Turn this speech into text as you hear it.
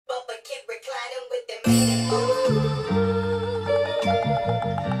kid reclining with the man.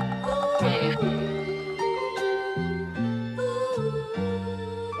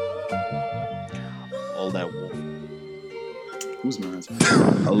 All that wolf. Who's mine?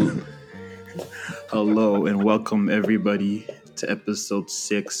 Hello and welcome everybody to episode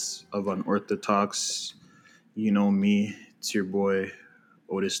 6 of Unorthodox. You know me, it's your boy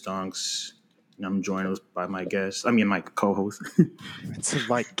Otis Stonks, and I'm joined by my co-host. It's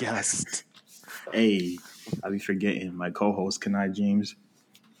my guest. Hey, I be forgetting my co-host, Kenai James.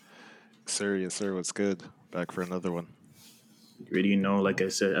 Sir, yes, sir. What's good? Back for another one. You already know, like I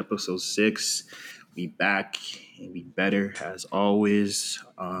said, episode 6. We back and we better as always.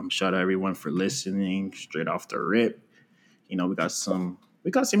 Shout out everyone for listening straight off the rip. You know, we got some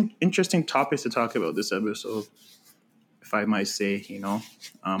interesting topics to talk about this episode, if I might say.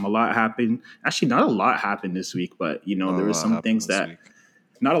 A lot happened. Actually, not a lot happened this week, but Not there a were lot some happened things this that week.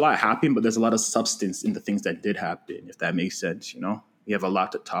 not a lot happened, but there's a lot of substance in the things that did happen. If that makes sense, we have a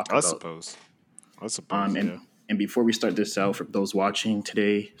lot to talk I about. suppose. Um, Yeah. and before we start this out, for those watching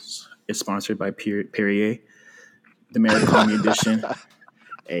today, it's sponsored by Perrier, the Maricami edition.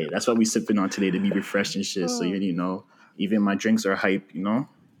 Hey, that's what we sipping on today to be refreshed and shit. So even my drinks are hype,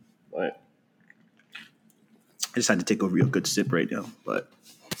 But I just had to take a real good sip right now. But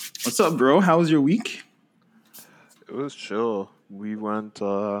what's up, bro? How was your week? It was chill. We went.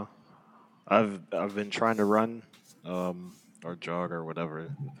 I've been trying to run, or jog or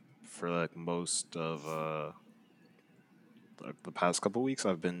whatever, for like most of like the past couple weeks.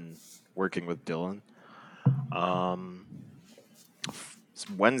 I've been working with Dylan. Um,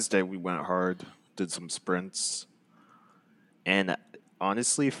 Wednesday we went hard, did some sprints. And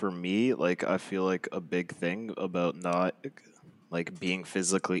honestly, for me, like I feel like a big thing about not like being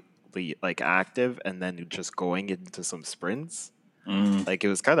physically like active and then just going into some sprints. Like it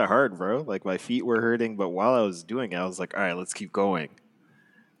was kind of hard, bro. Like my feet were hurting, but while I was doing it, I was like, "All right, let's keep going."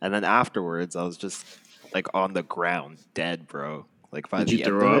 And then afterwards, I was just like on the ground, dead, bro. Like by Did you the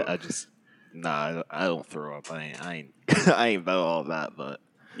end of throw it, up? I don't throw up. I ain't I ain't about all that, but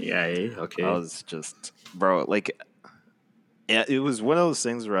Yeah, I okay. was just, bro. Like yeah, it was one of those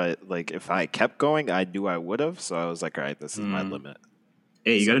things where I like if I kept going, I knew I would have. So I was like, all right, this is my limit.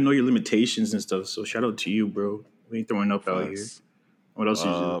 Hey, you got So to know your limitations and stuff. So shout out to you, bro. We ain't throwing up out here. facts. What else did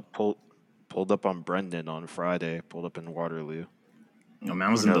you do? Pulled up on Brendan on Friday. Pulled up in Waterloo. Oh, man,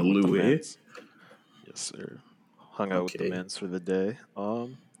 I was Hung in the out with the loo, eh? mans. Yes, sir. Hung out with the Okay. mans for the day.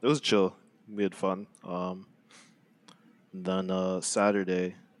 It was chill. We had fun. Then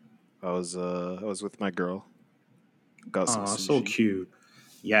Saturday, I was with my girl. Got some Oh, so sushi. cute.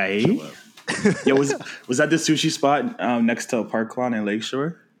 Yeah, eh? Chill out. Yo, was that the sushi spot next to Park Lawn and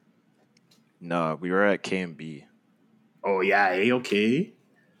Lakeshore? Nah, we were at KMB. Oh, yeah, eh? Okay.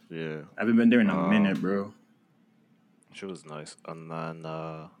 Yeah. I haven't been there in a Um, minute, bro. She was nice. And then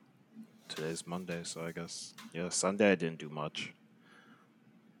today's Monday, so I guess yeah, Sunday I didn't do much.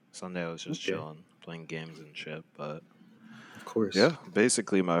 Sunday I was just Okay, chilling, playing games and shit. But of course. yeah,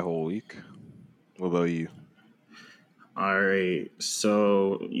 basically my whole week. What about you? All right.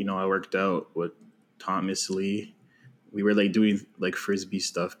 So, I worked out with Thomas Lee. We were like doing like frisbee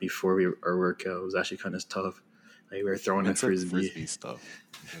stuff before our workout. It was actually kind of tough. Like we were throwing a Man said frisbee. frisbee stuff.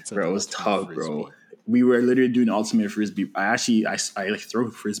 Man said Bro, it was ultimate tough, bro. frisbee. We were literally doing ultimate frisbee. I like throw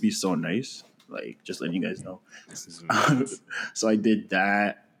frisbee so nice. Like just letting you guys know. This is man's. So I did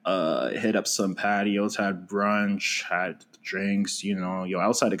that. Hit up some patios, had brunch, had drinks.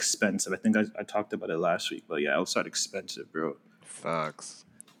 Outside expensive. I think I talked about it last week, but yeah, outside expensive, bro. Facts.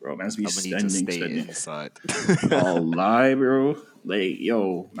 Bro, man's be I'm gonna need to stay spending. inside. I'll lie, bro. Like,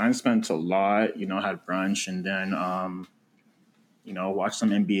 yo, man spent a lot. Had brunch and then watch some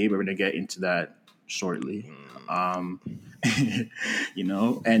NBA. We're gonna get into that shortly. Um,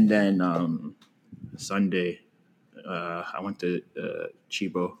 and then Sunday, I went to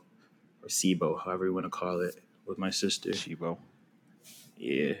Chibo or Sibo, however you want to call it, with my sister. Chibo.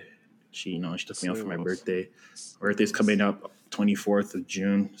 Yeah, she took me out Say for my less. birthday. Say My birthday's less. coming up 24th of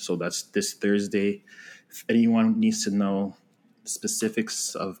June, so that's this Thursday. If anyone needs to know the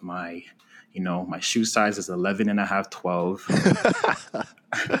specifics of my shoe size is 11 and a half, 12.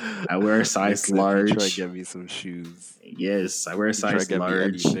 I wear a size Listen, if you try to large. get me some shoes, Yes, I wear a you try to size get me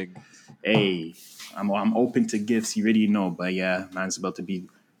large. anything. Hey, I'm open to gifts. You already know, but yeah, man's about to be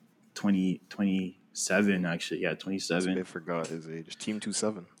 27 actually. Yeah, I 27. forgot his age. Team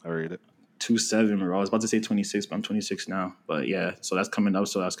 27. I read it. 27, bro. I was about to say 26, but I'm 26 now. But yeah, so that's coming up.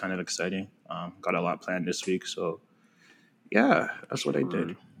 So that's kind of exciting. Got a lot planned this week. So yeah, that's what I did.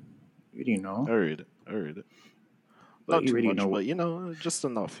 True. You already know, I read it. but Not you too already much, know. but just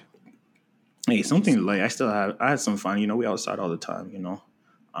enough. Hey, which is something like I had some fun. You know, we outside all the time. You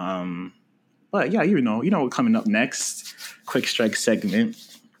know, but yeah, you know, coming up next, quick strike segment.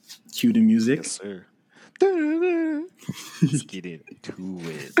 Cue the yes, music. sir. Let's get into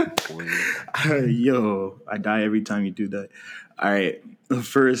it, boy. Yo, I die every time you do that. All right, the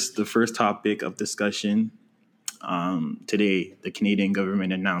first topic of discussion. Today, the Canadian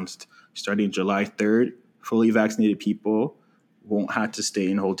government announced starting July 3rd, fully vaccinated people won't have to stay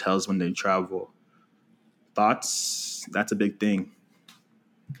in hotels when they travel. Thoughts? That's a big thing.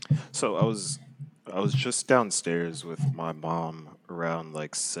 So I was just downstairs with my mom around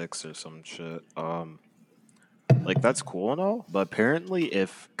like 6 or some shit. Like that's cool and all, but apparently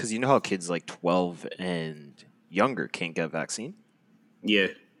if because you know how kids like 12 and younger can't get vaccine. Yeah.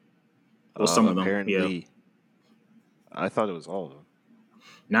 Well, some of them. Yeah. Apparently, I thought it was all of them.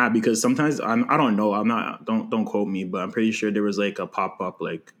 Nah, because sometimes I don't know. I'm not. Don't quote me, but I'm pretty sure there was like a pop up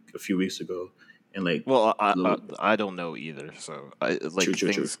like a few weeks ago, and like Well, little, I don't know either. So I true, like true,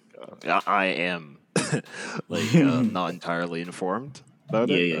 true. things. I am like yeah, not entirely informed about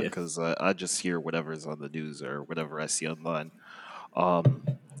yeah, it yeah. because I just hear whatever's on the news or whatever I see online. Um,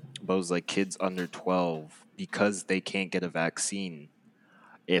 but it was like kids under 12 because they can't get a vaccine.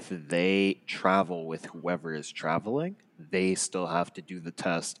 If they travel with whoever is traveling, they still have to do the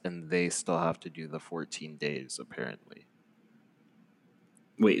test and they still have to do the 14 days. Apparently,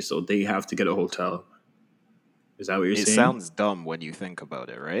 Wait, so they have to get a hotel? Is that what you're it saying? sounds dumb when you think about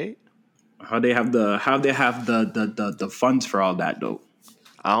it, right? How they have the funds for all that though?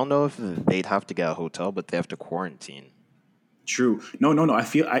 I don't know if they'd have to get a hotel, but they have to quarantine. True. No, no, no. I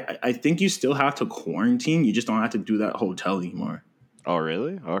think you still have to quarantine. You just don't have to do that hotel anymore. Oh,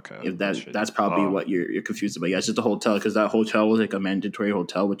 really? Okay, If that's that's shitty. probably what you're confused about. Yeah, it's just a hotel because that hotel was like a mandatory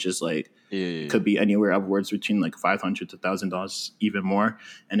hotel, which is like Yeah, it yeah, could be anywhere upwards between like $500 to $1,000, even more.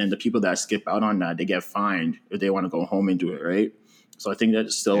 And then the people that skip out on that, they get fined if they want to go home and do it, right? So I think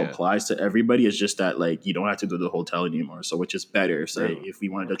that still yeah. applies to everybody. It's just that like you don't have to do the hotel anymore. So which is better? Say Really? if we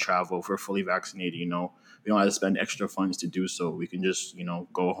wanted to Okay. travel, if we're fully vaccinated, you know, we don't have to spend extra funds to do so. We can just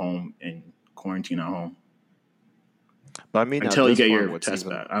go home and quarantine at home But I mean, at until you this get point, your test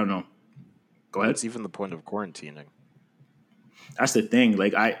back. I don't know. Go ahead. what's even the point of quarantining? That's the thing.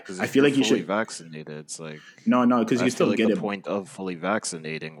 Like Because I if feel you're like you fully should vaccinated, it's like no, because you I can feel still like get the it. point of fully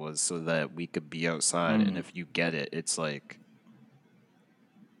vaccinating was so that we could be outside, and Mm. if you get it, it's like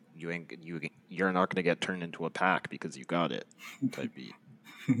you're not gonna get turned into a pack because you got it. Type beat.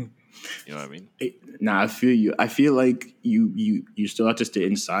 You know what I mean? Nah, I feel you. I feel like you still have to stay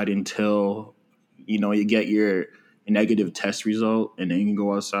inside until you get your negative test result, and then you can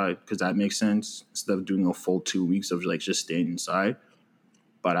go outside because that makes sense instead of doing a full 2 weeks of like just staying inside.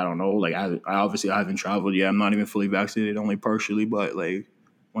 But I don't know. Like I haven't traveled yet. I'm not even fully vaccinated, only partially. But like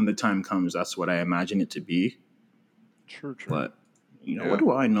when the time comes, that's what I imagine it to be. True, true. But what Yeah.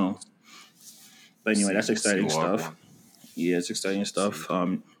 do I know? But anyway, that's We'll see exciting stuff. Wagwan. Yeah, it's exciting See, stuff.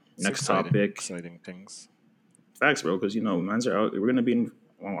 it's Next exciting, topic. exciting things. Facts, bro, because mans are out. We're gonna be in.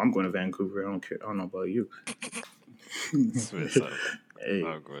 Well, I'm going to Vancouver. I don't care. I don't know about you. Swiss up. Hey,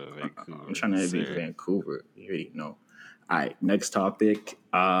 I'll go to I'm Vancouver, trying to be in sir. Vancouver. You already know. All right, next topic.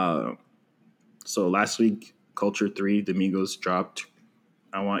 So last week, Culture 3, The Migos dropped.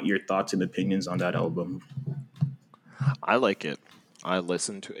 I want your thoughts and opinions on that album. I like it. I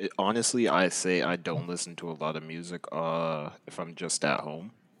listen to it. Honestly, I say I don't listen to a lot of music if I'm just at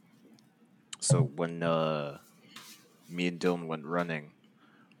home. So when me and Dylan went running,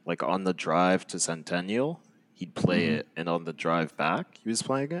 like on the drive to Centennial, he'd play Hmm. it, and on the drive back, he was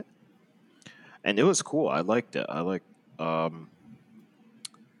playing it, and it was cool. I liked it. Um,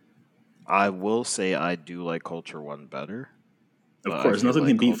 I will say I do like Culture One better, Of but I course, feel nothing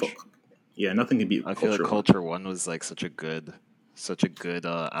can like beat. Culture. Yeah, nothing can beat I feel like Culture One. Culture One was like such a good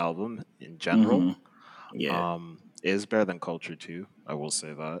album in general. Hmm. Yeah, It is better than Culture Two. I will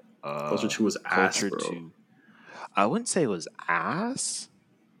say that. Culture 2 was ass, Culture bro. Two. I wouldn't say it was ass.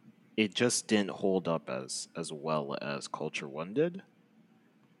 It just didn't hold up as well as Culture One did.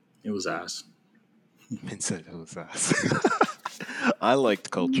 It was ass. Min said it was ass. I liked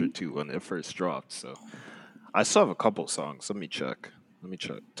Culture 2 when it first dropped, so I still have a couple songs. Let me check. Let me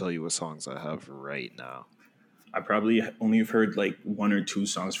check. Tell you what songs I have right now. I probably only have heard like one or two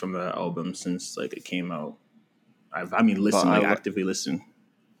songs from the album since like it came out. But Listen, like actively listen.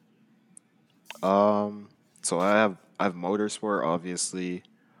 so I have Motorsport, obviously,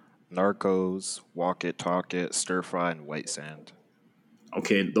 Narcos, Walk It, Talk It, Stir Fry, and White Sand.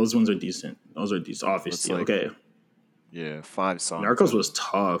 Okay, those ones are decent. Those are decent. That's Obviously, like okay. yeah, 5 songs Narcos out was of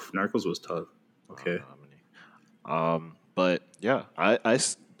tough. Narcos was tough. I don't Okay. know how many. But yeah,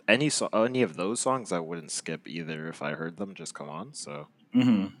 any of those songs I wouldn't skip either if I heard them just come on. So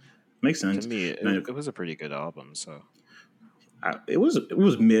Hmm. Makes to sense. me, Man, it was a pretty good album. So it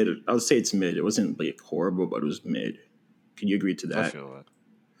was mid. I would say it's mid. It wasn't like horrible, but it was mid. Can you agree to I that? feel that.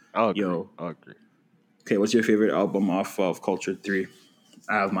 I'll agree. Yo, I'll agree. okay. What's your favorite album off of Culture 3?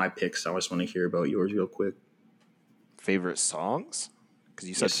 I have my picks. I just want to hear about yours real quick. Favorite songs? Because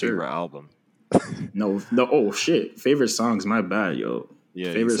you said Yes, sir. favorite album. No, no. Oh shit. Favorite songs. My bad, yo. Yeah,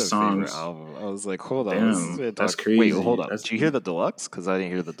 you Favorite said favorite songs. album. I was like, hold on, this is Damn, a that's talk. Wait, hold crazy. up. That's Did you hear the deluxe? Because I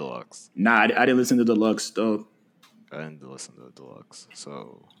didn't hear the deluxe. nah. I didn't listen to the deluxe though. I didn't listen to the deluxe.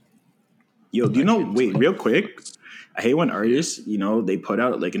 So Yo, do you let's know? get into Wait, the real quick. deluxe. I hate when Yeah, artists, they put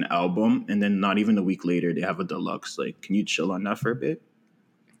out like an album and then not even a week later they have a deluxe. Like, can you chill on that for a bit?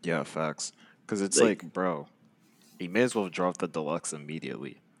 yeah, facts. Because it's Like, like, bro, you may as well drop the deluxe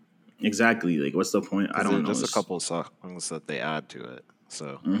immediately. exactly. Like, what's the point? I Because there don't are know. just a couple of songs that they add to it.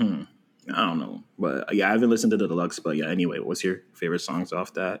 So, I don't know. But yeah, I haven't listened to the deluxe. But yeah, anyway, what's your favorite songs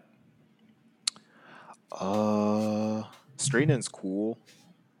off that? Straightens cool.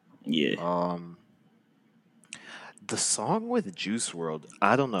 Yeah. Um, the song with Juice World,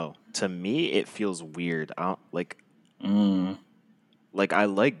 I don't know. To me, it feels weird. I don't, Mm, like I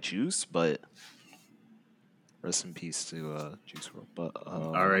like Juice, but rest in peace to Juice World. But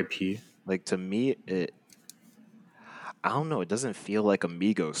R.I.P. like to me, I don't know. It doesn't feel like a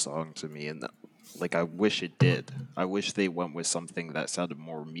Migos song to me, and like I wish it did. I wish they went with something that sounded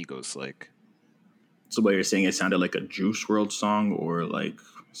more Migos like. So what you're saying, it sounded like a Juice World song or like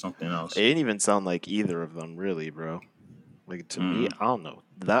something It else? didn't even sound like either of them, really, bro. Like to me, Mm. I don't know.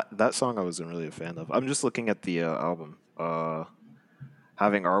 That song I wasn't really a fan of. I'm just looking at the album.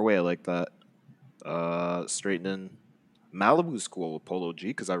 Having Our Way, I like that. Straightening Malibu's cool with Polo G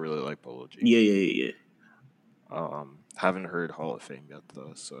because I really like Polo G. Yeah, yeah, yeah, yeah. Haven't heard Hall of Fame yet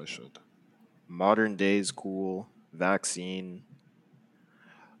though, so I should. Modern Day's cool. Vaccine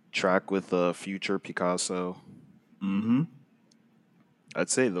track with Future Picasso. Mm-hmm. I'd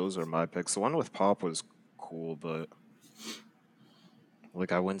say those are my picks. The one with Pop was cool, but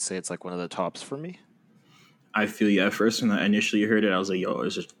like I wouldn't say it's like one of the tops for me. I feel you. At first, when I initially heard it, I was like, "Yo,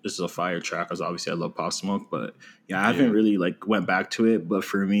 this is a fire track." Because obviously, I love Pop Smoke, but yeah, I haven't Yeah, really like went back to it. But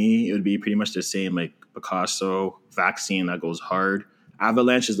for me, it would be pretty much the same. Like Picasso, Vaccine, that goes hard.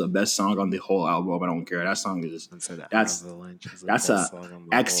 Avalanche is the best song on the whole album. I don't care. That song is and said that's Avalanche is the that's best a song on the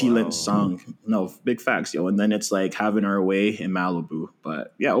whole excellent album. song. No, big facts, yo. And then it's like Having Our Way in Malibu.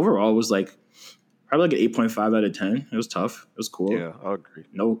 But yeah, overall, it was like probably like an 8.5 out of 10. It was tough. It was cool. Yeah, I'll agree.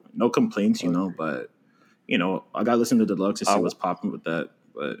 No complaints, I'll agree. but I gotta listen to the deluxe to I, see w- what's popping with that.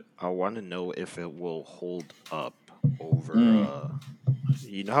 But I want to know if it will hold up over. mm,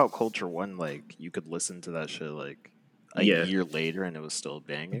 You know how Culture One, like you could listen to that shit like a yeah, year later and it was still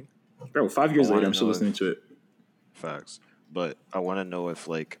banging. bro, five I years want later, to I'm still know listening if to it. facts, but I want to know if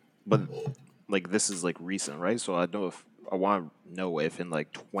but like this is like recent, right? So I want to know if in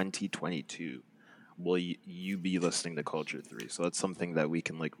like 2022 will you be listening to Culture 3? So that's something that we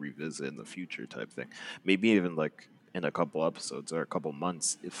can like revisit in the future type thing. Maybe even like in a couple episodes or a couple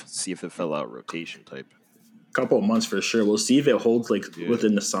months if see if it fell out rotation type. Couple of months for sure. We'll see if it holds like Yeah.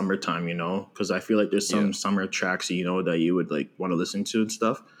 within the summertime, because I feel like there's Yeah. some summer tracks, that you would like want to listen to and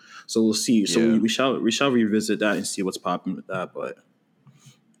stuff. So we'll see. So Yeah. we shall revisit that and see what's popping with that. But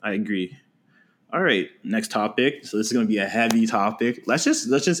I agree. All right, next topic. So this is going to be a heavy topic. Let's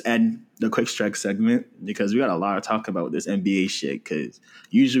just end the quick strike segment because we got a lot to talk about with this NBA shit. Because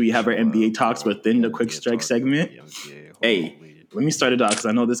usually we have our Chill NBA out, talks bro. within We the gotta quick get strike talking about segment. the NBA. Hey, Holy. let me start it off because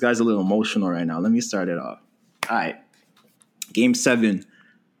I know this guy's a little emotional right now. Let me start it off. All right, Game 7,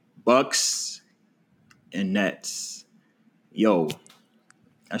 Bucks and Nets. Yo,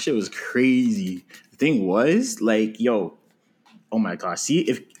 that shit was crazy. The thing was, like, yo, oh my god. See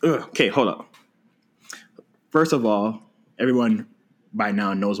if okay, hold up. First of all, everyone by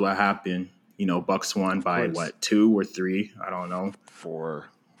now knows what happened. Bucks won Of by course. what, 2 or 3? I don't know, Four. or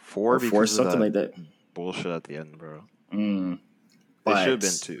Four 4, because of something that like that. bullshit at the end, bro. It should have been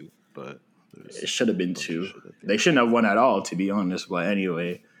But two, but it there's should have been a bunch of 2. shit at the They end. shouldn't have won at all, to be honest. But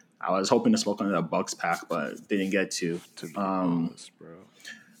anyway, I was hoping to smoke on that Bucks pack, but didn't get to. To be honest, bro.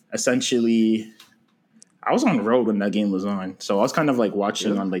 Essentially, I was on the road when that game was on, so I was kind of like watching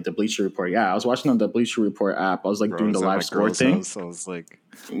Really? on like the Bleacher Report. Yeah, I was watching on the Bleacher Report app. I was like Bro, I doing the was at live my score girl's thing. house. I was like,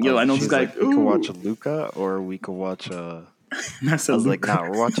 Yo, I know this she's guy. like, we could watch a Luca or we could watch That's I a was like, Luka. nah,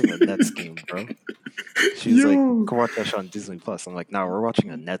 we're watching a Nets game, bro. She was like, we Yo. could watch that shit on Disney Plus. I'm like, nah, we're watching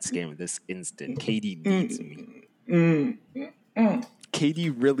a Nets game this instant. KD beats me.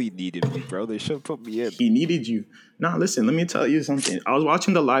 KD really needed me, bro. They should have put me in. He needed you. Nah, listen, let me tell you something. I was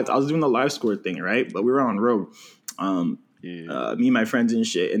watching the live. I was doing the live score thing, right? But we were on road. Um, Yeah. Me and my friends and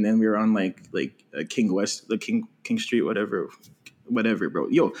shit, and then we were on like King West, the King Street, whatever, bro.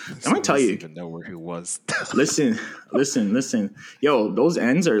 Yo, I'm Some gonna of tell us you. even know where he was. Listen, listen. Yo, those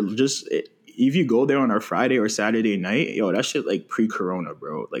ends are just. If you go there on a Friday or Saturday night, yo, that shit like pre-corona,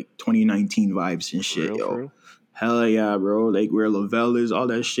 bro. Like 2019 vibes and For shit, real, for yo. real? Hell yeah, bro. Like where Lavelle is, all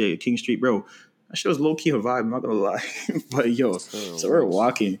that shit. King Street, bro. That shit was low key a vibe. I'm not gonna lie, but yo, So it so we're was.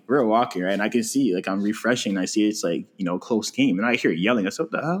 walking, right? And I can see, like, I'm refreshing. And I see it's like close game, and I hear yelling. I said,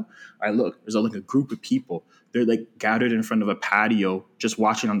 "What the hell?" I look. There's like a group of people. They're like gathered in front of a patio, just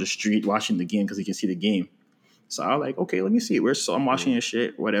watching on the street, watching the game because they can see the game. So I was like, okay, let me see. So I'm watching Yeah. his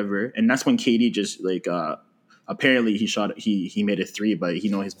shit, whatever. And that's when KD just like apparently he made a three, but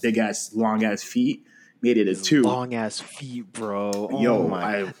his big ass, long ass feet made it a His two. long ass feet, bro. Oh Yo,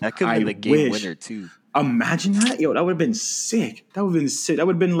 my. I That could have I been the game wish. winner, too. Imagine that. Yo, that would have been sick. That would have been sick. That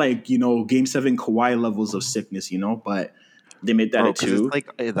would have been like, game seven Kawhi levels of sickness, but they made that a Bro, because it's two.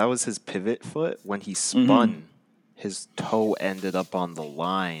 like that was his pivot foot. When he Mm-hmm. spun, his toe ended up on the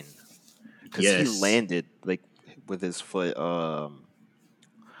line. Because he Yes. landed like with his foot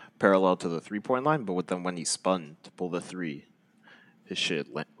parallel to the 3-point line, but then when he spun to pull the three, his shit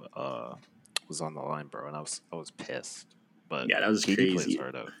was on the line, bro, and I was pissed. But Yeah, that was KD plays crazy.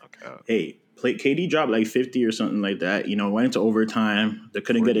 hard out. Okay, Hey, KD dropped like 50 or something like that. Went into overtime. They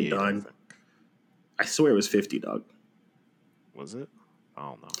couldn't get it 48, I done. think. I swear it was 50, dog. Was it? I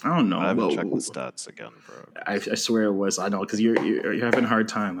don't know. I don't know. I haven't Well, checked the stats again, bro. I swear it was. I know because you're having a hard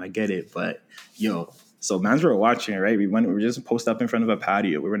time. I get it, but yo, so mans were watching, right? We were just posted up in front of a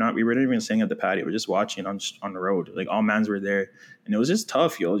patio. We weren't even sitting at the patio. We were just watching on the road. Like all mans were there, and it was just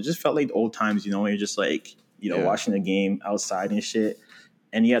tough, yo. It just felt like old times, when you're just like Yeah. watching the game outside and shit.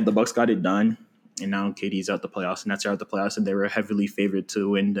 And yeah, the Bucks got it done, and now KD's out the playoffs, and that's out the playoffs, and they were heavily favored to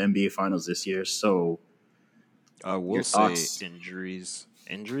win the NBA Finals this year. So I your will say thoughts?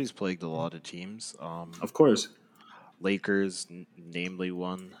 injuries plagued a lot of teams. Of course. Lakers, namely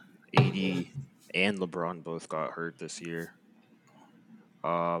one, AD and LeBron both got hurt this year.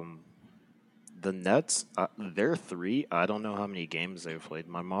 The Nets, they're three. I don't know how many games they've played.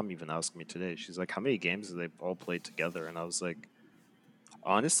 My mom even asked me today. She's like, "How many games have they all played together?" And I was like,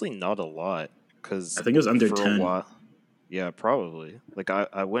 "Honestly, not a lot." I Because think it was under for a 10. while, yeah, probably. Like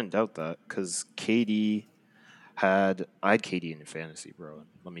I wouldn't doubt that. Because I had KD in fantasy, bro.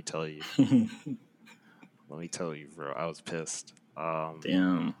 Let me tell you, bro. I was pissed.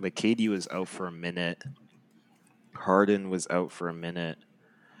 Damn. Like KD was out for a minute. Harden was out for a minute.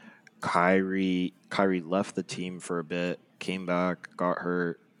 Kyrie left the team for a bit, came back, got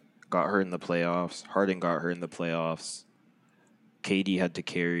hurt in the playoffs. Harden got hurt in the playoffs. KD had to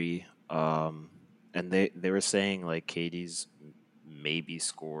carry. And they were saying like KD's maybe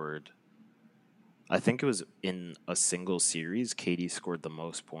scored. I think it was in a single series. KD scored the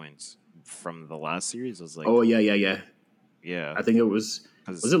most points from the last series. It was like, Oh yeah. yeah, I think it was.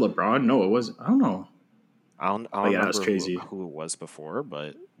 Was because it LeBron? No, it was. I don't know. I don't But yeah, that's remember crazy. who it was before,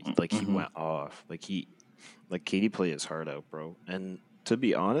 but like he Mm-hmm. went off. Like KD played his heart out, bro. And to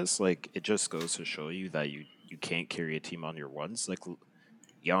be honest, like it just goes to show you that you can't carry a team on your ones. Like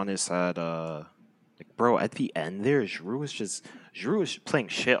Giannis had like bro, at the end there, Giroud was playing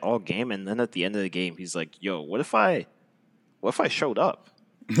shit all game, and then at the end of the game, he's like, "Yo, what if I showed up?"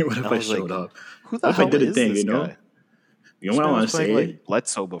 What And if I I was showed like, up? "Who What the if I hell did a is thing? this guy?" You know This what I man want was to playing say? like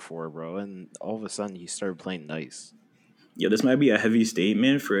Bledsoe before, bro, and all of a sudden he started playing nice. Yeah, this might be a heavy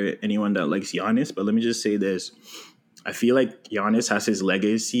statement for anyone that likes Giannis, but let me just say this. I feel like Giannis has his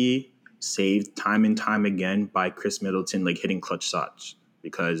legacy saved time and time again by Chris Middleton like hitting clutch shots.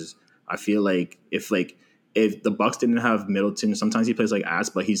 Because I feel like if the Bucks didn't have Middleton, sometimes he plays like ass,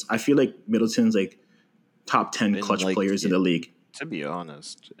 but I feel like Middleton's like top 10 In clutch like players in the league. to be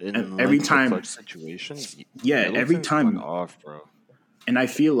honest, And in every like the time, clutch situations, yeah, every Middleton's went time. off, bro. And I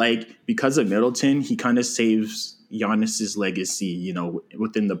feel like because of Middleton, he kind of saves Giannis's legacy,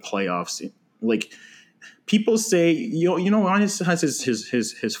 within the playoffs. Like people say, Giannis has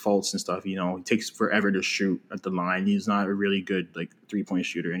his faults and stuff. He takes forever to shoot at the line. He's not a really good like 3-point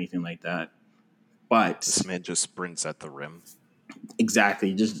shooter or anything like that. This But man just sprints at the rim. exactly,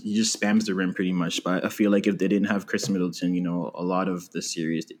 he just spams the rim pretty much. But I feel like if they didn't have Chris Middleton, a lot of the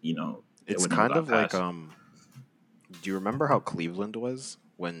series, they It's wouldn't have kind got of like past. do you remember how Cleveland was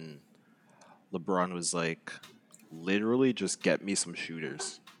when LeBron was like literally just get me some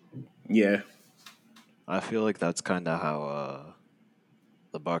shooters? Yeah, I feel like that's kind of how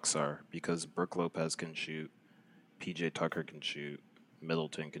the Bucks are because Brook Lopez can shoot, PJ Tucker can shoot.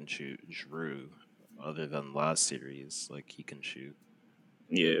 Middleton can shoot. Drew, other than last series, like he can shoot.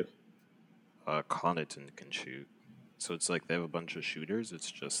 Yeah. Connaughton can shoot. So it's like they have a bunch of shooters.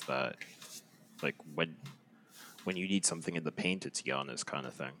 It's just that, like when you need something in the paint, it's Giannis kind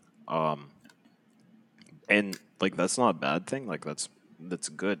of thing. And like that's not a bad thing. Like that's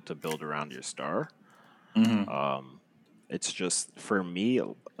good to build around your star. It's just for me,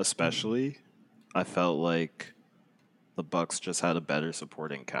 especially, I felt like the Bucks just had a better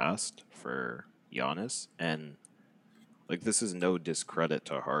supporting cast for Giannis, and like this is no discredit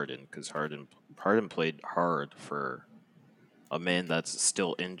to Harden because Harden played hard for a man that's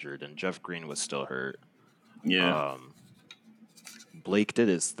still injured, and Jeff Green was still hurt. Yeah. Blake did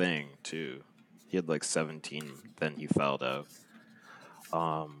his thing too. He had like 17, then he fouled out.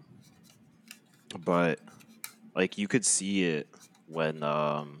 But like you could see it when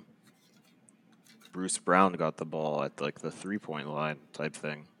Bruce Brown got the ball at like the 3-point line type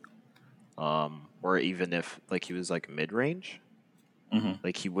thing. Or even if like he was like mid range,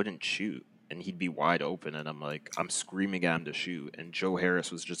 like he wouldn't shoot and he'd be wide open, and I'm screaming at him to shoot, and Joe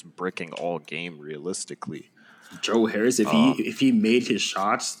Harris was just bricking all game realistically. Joe Harris, if he made his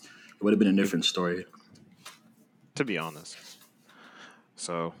shots, it would have been a different story. To be honest.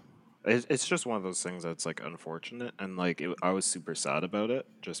 So it's just one of those things that's like unfortunate, and like I was super sad about it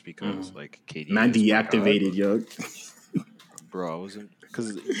just because like KD Man is my guy. deactivated, yo. Bro, I wasn't,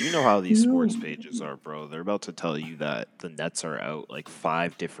 because you know how these sports pages are, bro. They're about to tell you that the Nets are out like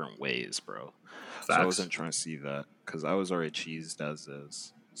 5 different ways, bro. So I Facts. wasn't trying to see that because I was already cheesed as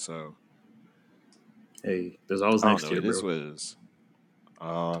is. So Hey, there's always I don't next know. year, It bro. is what it is.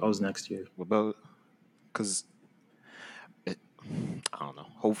 Always next year. What about? Because I don't know.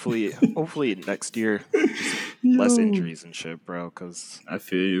 Hopefully next year, just less injuries and shit, bro. Because I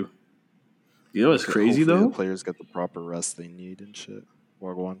feel you. You know what's crazy hopefully though? the players get the proper rest they need and shit.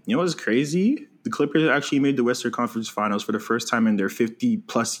 Wagwan. You know what's crazy? The Clippers actually made the Western Conference Finals for the first time in their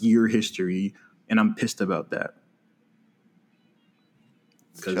 50-plus year history, and I'm pissed about that.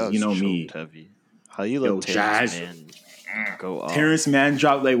 Because you know me. Heavy. How you Yo, let Terrence Jazz. Mann go off? Terrence Mann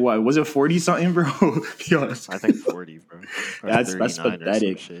dropped like what? Was it 40 something, bro? Yo, I think 40, bro. Or that's 39 or some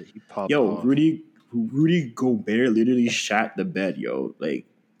pathetic. shit. He popped Yo, off. Rudy Gobert literally shat the bed, yo. Like,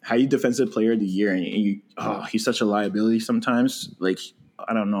 how you defensive player of the year, and you, he's such a liability sometimes. Like,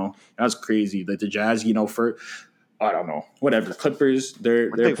 I don't know. That's crazy. Like the Jazz, I don't know. Whatever. The Clippers, they're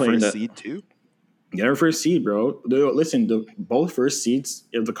Weren't they playing first the seed too? their first seed, bro. Listen, both first seeds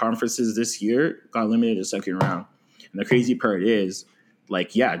of the conferences this year got eliminated in the second round. And the crazy part is,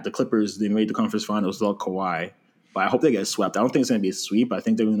 like, yeah, the Clippers, they made the conference finals without Kawhi. But I hope they get swept. I don't think it's gonna be a sweep. I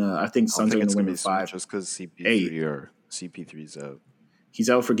think Suns are gonna win in 5. Just because CP3 Hey. or CP3's out. He's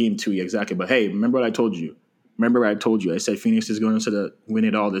out for game 2, yeah, exactly. But hey, remember what I told you? I said Phoenix is going to win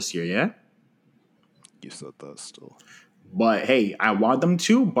it all this year, yeah? You said that still. But hey, I want them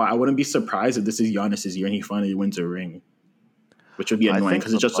to, but I wouldn't be surprised if this is Giannis' year and he finally wins a ring. Which would be annoying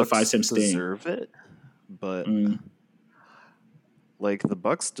because it justifies him staying. Deserve it, but like the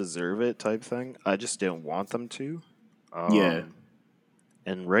Bucks deserve it type thing. I just didn't want them to. Yeah.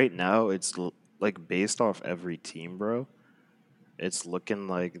 And right now, it's like based off every team, bro. It's looking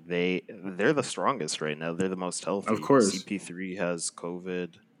like they're the strongest right now. They're the most healthy. Of course. CP3 has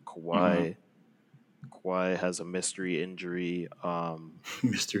COVID. Kawhi has a mystery injury.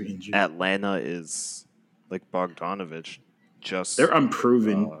 Mystery injury. Atlanta is like Bogdanovich. They're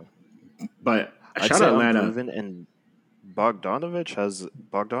unproven, but shout out Atlanta. Unproven, and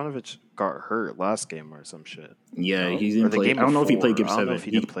Bogdanovich got hurt last game or some shit. Yeah, no? he didn't play. I don't know if he played game 7. I don't know if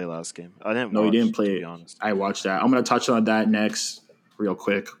he didn't play last game. I didn't. No, watch, he didn't play. To be honest, I watched that. I'm gonna touch on that next, real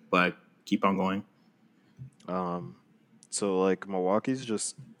quick, but keep on going. So like Milwaukee's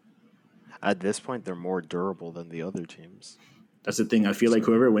just at this point they're more durable than the other teams. That's the thing. I feel like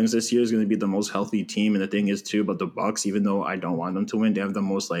whoever wins this year is going to be the most healthy team, and the thing is too. But the Bucks, even though I don't want them to win, they have the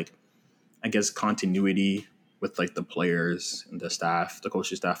most like, I guess, continuity with like the players and the staff, the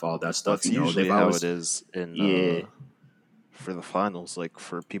coaching staff, all that stuff. That's usually how it is in for the finals. Like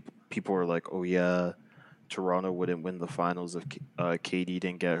for people are like, oh yeah, Toronto wouldn't win the finals if KD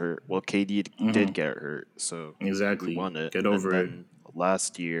didn't get hurt. Well, KD did get hurt, so exactly we won it. Get over it.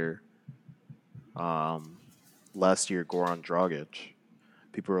 Last year, Goran Dragic.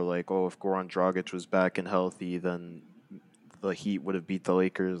 People are like, oh, if Goran Dragic was back and healthy, then the Heat would have beat the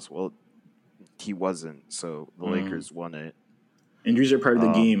Lakers. Well, he wasn't, so the Lakers won it. Injuries are part of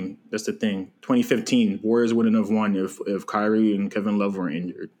the game. That's the thing. 2015, Warriors wouldn't have won if Kyrie and Kevin Love weren't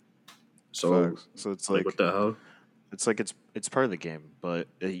injured. So it's like what the hell? It's like it's part of the game, but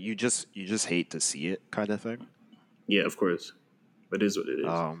you just hate to see it, kind of thing. Yeah, of course. But it is what it is.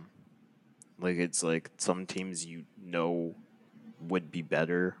 Like it's like some teams would be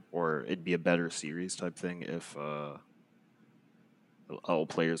better, or it'd be a better series type thing if all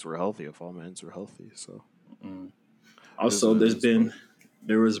players were healthy, if all mans were healthy. So it is Also, what it is. But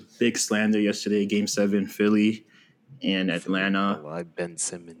there was big slander yesterday, Game 7, Philly and Philly, Atlanta. alive, Ben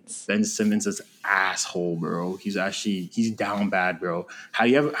Simmons. Ben Simmons is asshole, bro. He's down bad, bro. How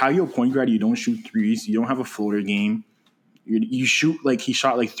you a point guard? You don't shoot threes. You don't have a floater game. You shoot like he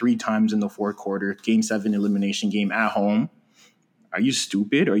shot like 3 times in the fourth quarter. Game 7 elimination game at home. Are you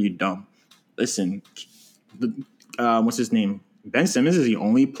stupid or are you dumb? Listen, what's his name? Ben Simmons is the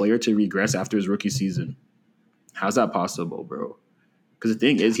only player to regress after his rookie season. How's that possible, bro? Because the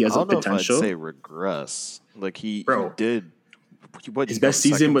thing is, he I has a don't know if I'd potential. say regress. Like he Bro. did. What His he got best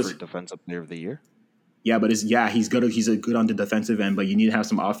season second was- for defensive player of the year. Yeah, but he's good. He's a good on the defensive end, but you need to have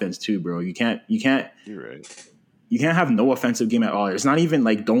some offense too, bro. You can't You're right. have no offensive game at all. It's not even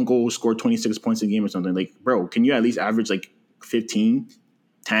like don't go score 26 points a game or something. Like, bro, can you at least average like 15,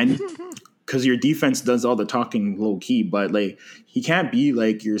 10? Because your defense does all the talking low key, but like he can't be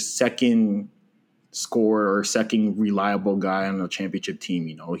like your second scorer or second reliable guy on a championship team.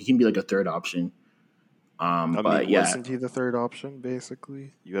 You know, he can be like a third option. I But mean, yeah, wasn't he the third option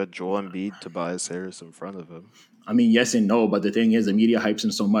basically? You had Joel Embiid, Tobias Harris in front of him. I mean, yes and no, but the thing is, the media hypes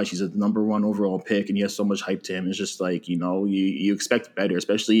him so much. He's a number 1 overall pick, and he has so much hype to him. It's just like, you know, you expect better,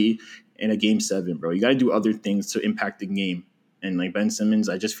 especially in a Game 7, bro. You got to do other things to impact the game. And like Ben Simmons,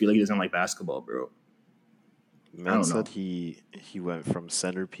 I just feel like he doesn't like basketball, bro. Man don't said know. he went from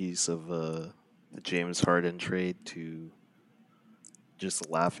centerpiece of the James Harden trade to just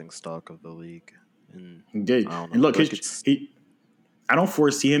laughing stock of the league. And He did. I don't know. And look, like I don't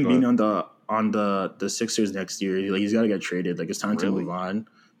foresee him Go being ahead. on the Sixers next year. Like he's got to get traded. Like it's time to Really? move on.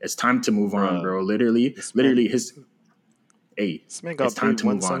 It's time to move on, Bruh, bro. this man- His this man it's got time paid to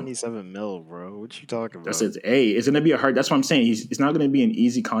move on. 177 mil, bro. What you talking about? That's it. It's gonna be a hard. That's what I'm saying. It's not gonna be an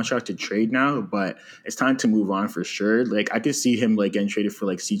easy contract to trade now, but it's time to move on for sure. Like I could see him like getting traded for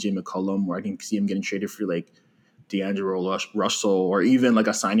like CJ McCollum, or I can see him getting traded for like D'Angelo Russell, or even like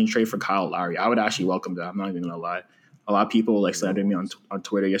a signing trade for Kyle Lowry. I would actually welcome that. I'm not even gonna lie. A lot of people like slandered me on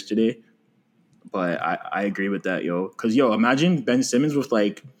Twitter yesterday, but I agree with that, yo. Because imagine Ben Simmons with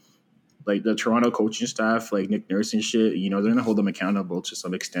like the Toronto coaching staff, like Nick Nurse and shit. You know, they're gonna hold him accountable to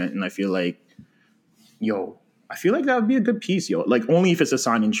some extent, and I feel like that would be a good piece, yo. Like only if it's a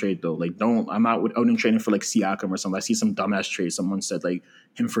sign and trade though. Like I'm out and trading for like Siakam or something. I see some dumbass trade. Someone said like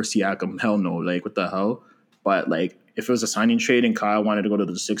him for Siakam. Hell no. Like what the hell? But like if it was a signing trade and Kyle wanted to go to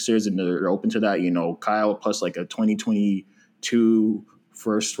the Sixers and they're open to that, Kyle plus like a 2022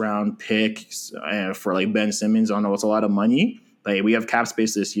 first round pick for like Ben Simmons. I don't know, it's a lot of money. Like we have cap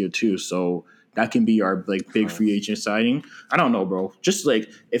space this year too, so that can be our like big free agent signing. I don't know, bro. Just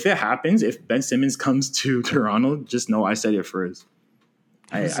like if it happens, if Ben Simmons comes to Toronto, just know I said it first.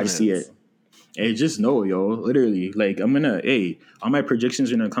 I see it. Hey, just know, yo. Literally, like all my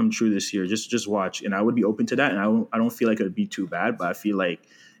predictions are gonna come true this year. Just watch, and I would be open to that. And I don't feel like it would be too bad, but I feel like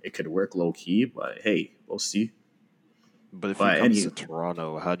it could work low key. But hey, we'll see. But if he comes to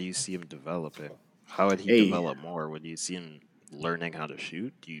Toronto, how do you see him developing? How would he develop more? Would you see him learning how to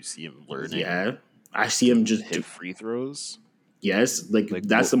shoot? Do you see him learning? Yeah, I see him just hit free throws. Yes, like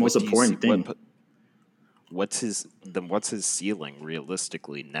that's the most important thing. What's his ceiling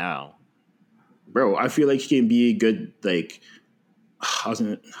realistically now? Bro, I feel like he can be a good like. I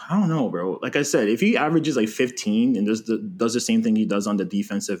don't know, bro. Like I said, if he averages like 15 and does the same thing he does on the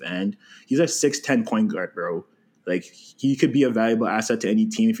defensive end, he's a 6'10" point guard, bro. Like he could be a valuable asset to any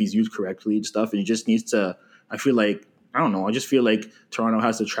team if he's used correctly and stuff. And he just needs to. I feel like I don't know. I just feel like Toronto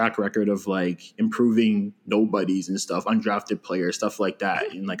has a track record of like improving nobodies and stuff, undrafted players, stuff like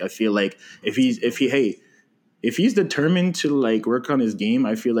that. And like I feel like if he's determined to like work on his game,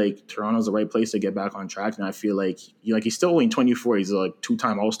 I feel like Toronto's the right place to get back on track. And I feel like he's still only 24. He's like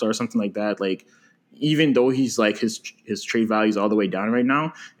 2-time All-Star or something like that. Like even though he's like his trade value is all the way down right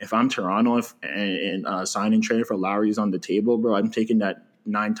now, if I'm Toronto and sign and trade for Lowry is on the table, bro, I'm taking that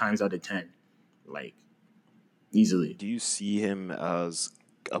 9 times out of 10, like easily. Do you see him as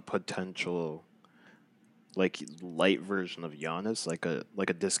a potential like light version of Giannis, like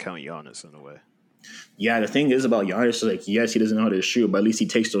a discount Giannis in a way? Yeah, the thing is about Giannis is like, yes, he doesn't know how to shoot, but at least he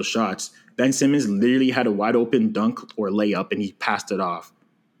takes those shots. Ben Simmons literally had a wide open dunk or layup, and he passed it off.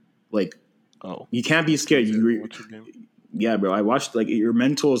 Like, you can't be scared. Yeah, bro. I watched like your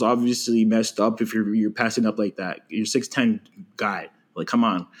mental is obviously messed up if you're passing up like that. You're 6'10" guy. Like, come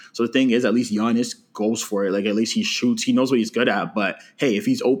on. So the thing is, at least Giannis goes for it. Like, at least he shoots. He knows what he's good at. But hey, if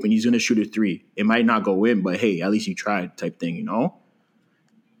he's open, he's gonna shoot a 3. It might not go in, but hey, at least he tried, type thing, you know.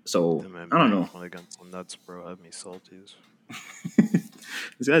 So Them I don't NBA know. playing against the Nets, bro, had me salty.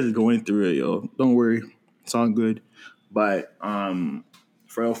 This guy's just going through it, yo. Don't worry, it's all good. But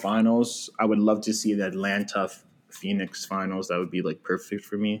for the finals, I would love to see the Atlanta Phoenix finals. That would be like perfect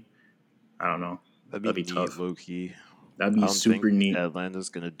for me. I don't know. That'd That'd be be neat, tough. low key. That'd I be don't think super neat. Atlanta's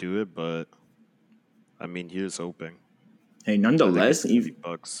gonna do it, but I mean, here's hoping. Hey, I think nonetheless, it's gonna be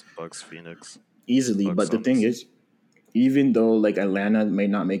Bucks, Phoenix, easily. Bucks But the thing Suns. is, even though like Atlanta may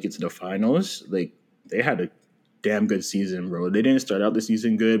not make it to the finals, like they had a damn good season, bro. They didn't start out the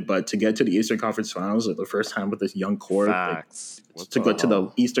season good, but to get to the Eastern Conference Finals like the first time with this young core, like Facts. What to the go to the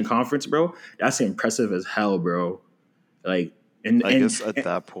hell? Eastern Conference, bro, that's impressive as hell, bro. Like and I and, guess at and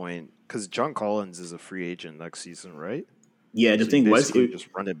that point, because John Collins is a free agent next season, right? yeah, So you basically just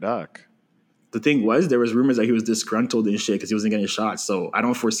run it back. the thing was there was rumors that he was disgruntled and shit because he wasn't getting shots. So I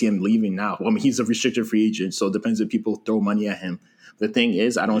don't foresee him leaving now. Well, I mean, he's a restricted free agent, so it depends if people throw money at him. The thing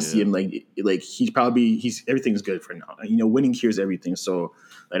is, I don't see Yeah, him like he's everything's good for now. You know, winning cures everything. So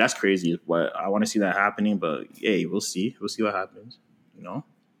like that's crazy. But I want to see that happening. But hey, we'll see. We'll see what happens. You know,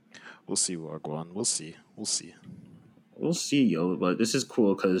 we'll see, Wagwan. We'll see. We'll see. we'll see, yo. But this is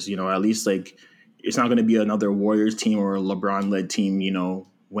cool because you know at least like it's not going to be another Warriors team or a LeBron led team. You know,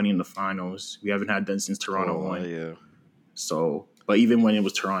 winning the finals. We haven't had that since Toronto Oh, won. yeah. So, but even when it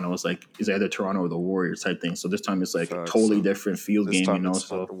was Toronto, it was like it's either Toronto or the Warriors type thing. So this time it's like a Facts. totally So different field this game, you time know. it's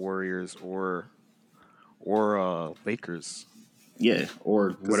not So the Warriors or Lakers. yeah, or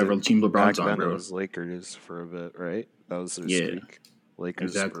Because whatever team LeBron's back on, then it bro. was Lakers for a bit, right? That was their Yeah, streak.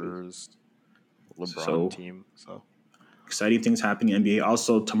 Lakers, exactly. Spurs, LeBron So team. So exciting things happening in NBA.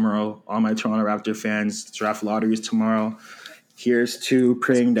 Also tomorrow, all my Toronto Raptor fans, draft lotteries tomorrow. Here's to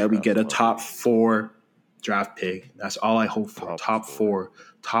praying that we draft get a top lottery, 4 draft pick. That's all I hope for. top Top four. four,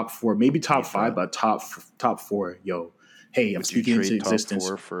 top 4, maybe top Need 5, that. but top 4. Yo, hey, I'm Would you speaking into trade top existence.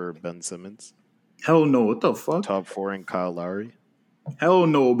 4 for Ben Simmons? Hell no, what the fuck? Top 4 and Kyle Lowry? Hell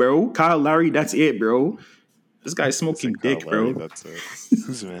no, bro. Kyle Lowry, that's it, bro. This guy's I smoking said Kyle dick, Lowry, bro. that's it.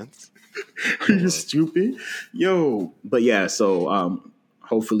 Who's Vince? Are you Chill out. stupid? Yo. But yeah, so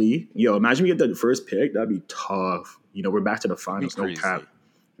hopefully, yo, imagine we get the first pick. That'd be tough. You know, we're back to the That'd be finals, no cap. crazy.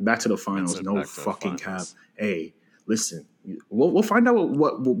 Back to the Ben finals, said no back to the fucking cap. finals. Hey, listen, we'll find out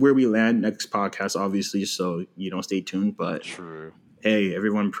where we land next podcast, obviously. So you know, stay tuned. But True. hey,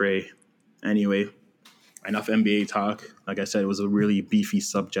 everyone, pray. Anyway, enough NBA talk. Like I said, it was a really beefy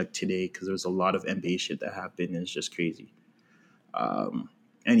subject today because there was a lot of NBA shit that happened, and it's just crazy.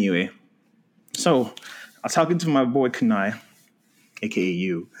 Anyway, so I was talking to my boy Kanai, aka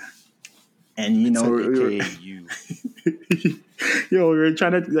you, and you It know, said AKA you. yo, we were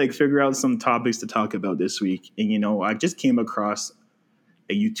trying to like figure out some topics to talk about this week, and you know, I just came across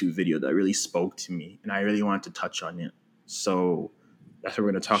a YouTube video that really spoke to me, and I really wanted to touch on it. So that's what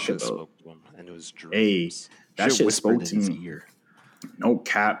we're gonna talk Should have about. spoke to him and it was Hey, dreams. that Should have shit spoke whispered in to his me. ear. No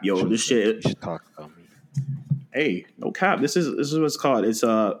cap, yo, Should have this said, you shit. should talk about me. Hey, no cap. This is what it's called. It's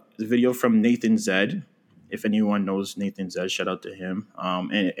a video from Nathan Zed. If anyone knows Nathan Zed, shout out to him.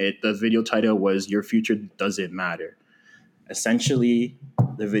 And the video title was "Your Future Doesn't Matter." Essentially,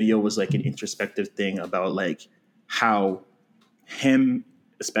 the video was like an introspective thing about like how him,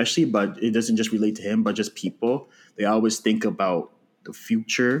 especially, but it doesn't just relate to him, but just people. They always think about the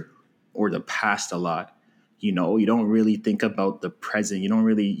future or the past a lot. You know, you don't really think about the present. You don't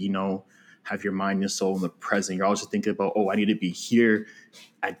really, you know, have your mind and soul in the present. You're always just thinking about, oh, I need to be here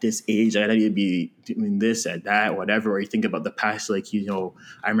at this age. I need to be doing this at that, whatever. Or you think about the past, like, you know,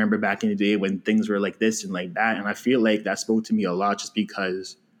 I remember back in the day when things were like this and like that. And I feel like that spoke to me a lot just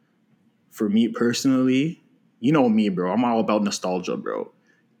because for me personally, you know me, bro. I'm all about nostalgia, bro.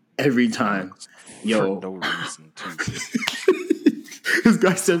 Every time. Facts. Yo. For no reason, too. This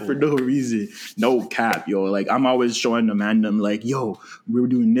guy said for no reason. No cap, yo. Like, I'm always showing the man them, like, yo, we were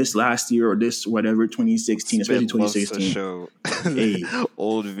doing this last year or this, whatever, 2016, especially Spit loves to 2016. show Hey,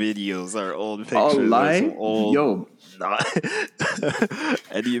 old videos or old all pictures or some lie, old yo, not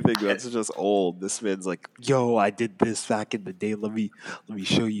anything that's just old. This man's like, yo, I did this back in the day. Let me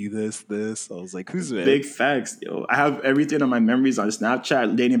show you this. I was like, who's big Vince? facts, yo. I have everything on my memories on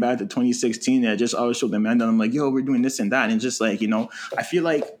Snapchat dating back to 2016. And I just always show the man that I'm like, yo, we're doing this and that. And just like, you know, I feel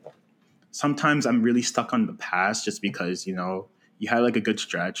like sometimes I'm really stuck on the past just because, you know, you had like a good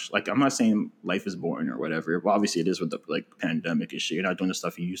stretch. Like, I'm not saying life is boring or whatever. Well, obviously it is with the like pandemic and shit. You're not doing the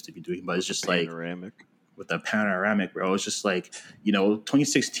stuff you used to be doing, but it's just like Panoramic. with the panoramic, bro. It's just like, you know,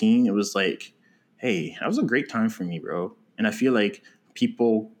 2016, it was like, hey, that was a great time for me, bro. And I feel like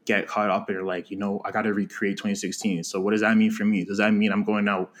people get caught up and they're like, you know, I got to recreate 2016. So what does that mean for me? Does that mean I'm going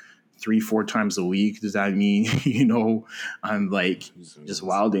out 3-4 times a week, does that mean I'm like just Jesus.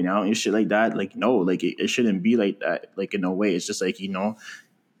 wilding out and shit like that? Like no, like it shouldn't be like that. Like in a way, it's just like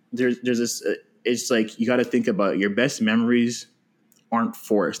there's this. It's like you got to think about it. Your best memories aren't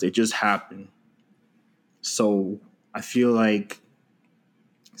forced; they just happen. So I feel like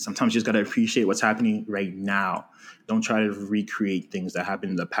sometimes you just got to appreciate what's happening right now. Don't try to recreate things that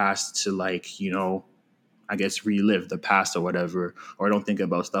happened in the past to like I guess relive the past or whatever, or don't think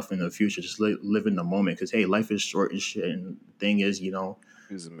about stuff in the future. Just live in the moment because hey, life is short and shit. And the thing is,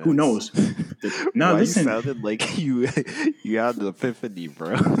 Who's a who mess? knows? Now Why you listen, sounded like you had an epiphany,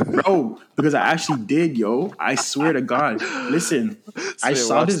 bro? bro, because I actually did, yo. I swear to God. Listen, I So I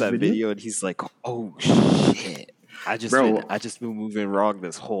saw watched this that video, video and he's like, "Oh shit! bro. I just been moving wrong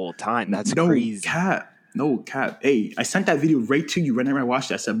this whole time. That's No crazy, cap. No cap. Hey, I sent that video right to you whenever I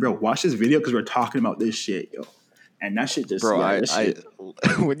watched it. I said, bro, watch this video because we're talking about this shit, yo. And that shit just, bro." yeah, that I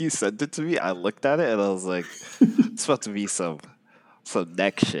shit. when you sent it to me, I looked at it and I was like, "It's about to be some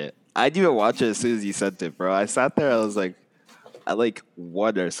neck shit." I didn't even watch it as soon as you sent it, bro. I sat there, I was like, I like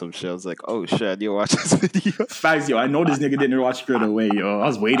one or some shit. I was like, "Oh shit, I need to watch this video." Facts, yo. I know this nigga didn't watch straight away, yo. I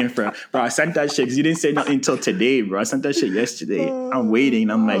was waiting for bro. I sent that shit because you didn't say nothing until today, bro. I sent that shit yesterday. I'm waiting.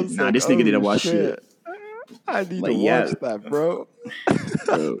 I'm I like, was nah, like, this nigga didn't "Oh watch it. shit, I need to Like, watch yeah, that, bro."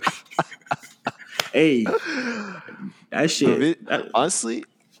 bro. Hey, that The shit. honestly,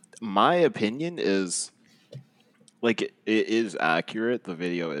 my opinion is like it is accurate. The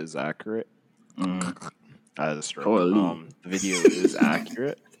video is accurate. I had a stroke. Holy, The video is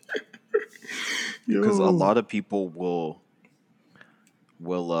accurate because a yo. lot of people will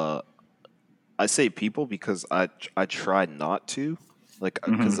I say people because I try not to like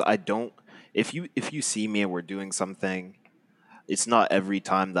because I don't if you see me and we're doing something, it's not every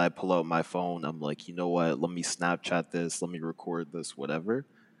time that I pull out my phone I'm like, you know what, let me Snapchat this, let me record this, whatever.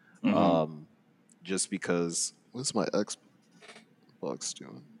 Um just because what's my Xbox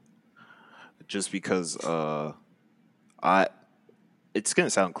doing? Just because I it's gonna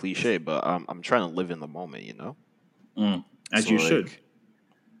sound cliche, but I'm trying to live in the moment, you know? As So you should.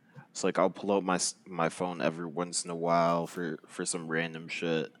 I'll pull out my phone every once in a while for some random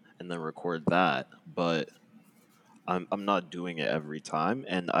shit and then record that. But I'm not doing it every time,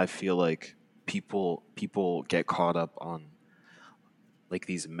 and I feel like people get caught up on like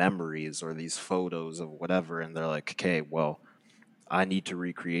these memories or these photos of whatever, and they're like, okay, well, I need to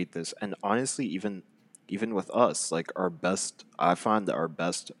recreate this. And honestly, even with us, like I find that our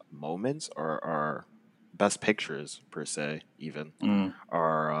best moments are our best pictures per se, even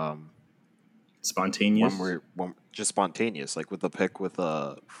are Spontaneous. when just spontaneous, like with the pick with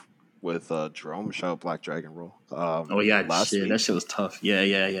Jerome shout out Black Dragon Roll Oh yeah, last shit. That week. shit was tough. Yeah,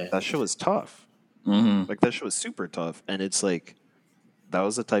 yeah, yeah. That shit was tough. Like that shit was super tough, and it's like that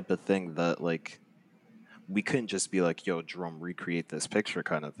was the type of thing that like we couldn't just be like, "Yo, Jerome, recreate this picture,"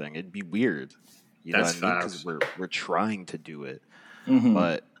 kind of thing. It'd be weird, you know what That's I mean? Because facts. we're trying to do it,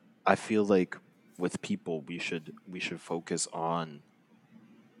 but I feel like with people, we should focus on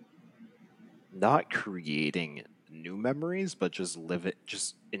not creating new memories, but just live it,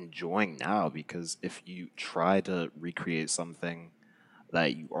 just enjoying now. Because if you try to recreate something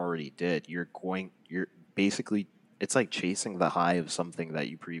that you already did, you're basically, it's like chasing the high of something that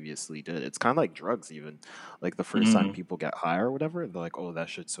you previously did. It's kind of like drugs, even. Like the first time people get high or whatever, they're like, oh, that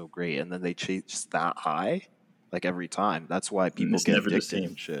shit's so great. And then they chase that high like every time. That's why And people it's get never the addicted same.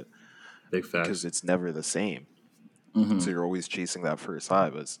 and shit Big because facts. it's never the same. So you're always chasing that first high,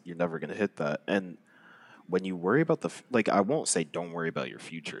 but you're never going to hit that. And when you worry about like, I won't say don't worry about your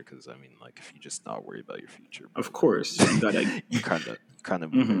future because I mean, like, if you just not worry about your future, bro, Of course, you gotta. you kind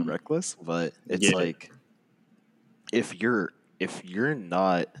of moving reckless. But it's Yeah. like if you're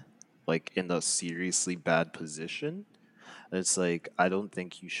not like in a seriously bad position, it's like I don't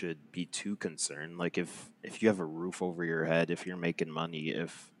think you should be too concerned. Like if you have a roof over your head, if you're making money,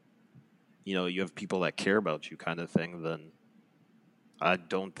 if you know you have people that care about you, kind of thing, then I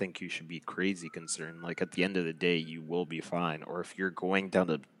don't think you should be crazy concerned. Like at the end of the day, you will be fine. Or if you're going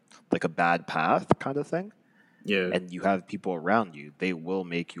down like a bad path, kind of thing, Yeah. and you have people around you, they will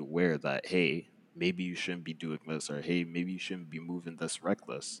make you aware that hey, maybe you shouldn't be doing this, or hey, maybe you shouldn't be moving this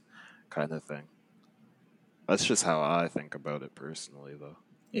reckless, kind of thing. That's just how I think about it personally, though.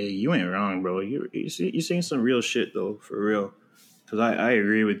 Hey, you ain't wrong, bro. You saying some real shit though, for real. Because I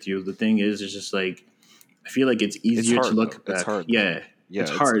agree with you. The thing is, it's just like I feel like it's It's easier to hard though. look It's back. hard though. Yeah, Yeah,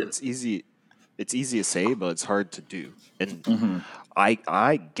 it's hard. it's easy. It's easy to say, but it's hard to do. And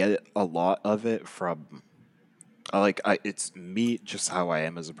I get a lot of it from it's me just how I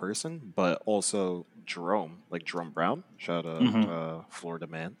am as a person, but also Jerome Brown, shout out Hmm. Florida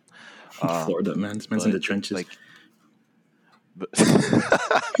man. Florida, man. This man's in But the trenches. like, but,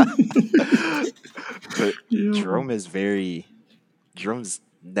 but Yo. Jerome's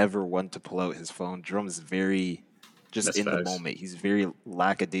never one to pull out his phone. Jerome's very just That's in the facts. moment. He's very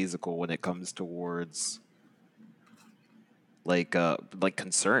lackadaisical when it comes towards like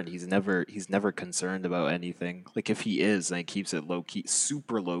concern. He's never concerned about anything. Like if he is, then he keeps it low key,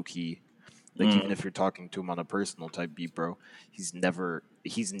 super low key. Like even Mm, if you're talking to him on a personal type beat, bro, he's never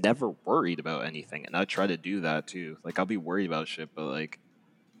worried about anything. And I try to do that too. Like I'll be worried about shit, but like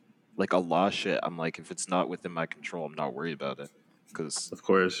a lot of shit, I'm like, if it's not within my control, I'm not worried about it. Because of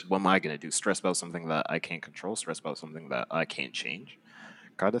course. what am I gonna do? Stress about something that I can't control? Stress about something that I can't change?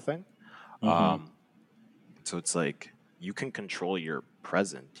 Kind of thing. Hmm. So it's like you can control your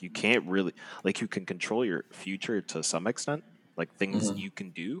present. You can't really like you can control your future to some extent, like things Hmm. you can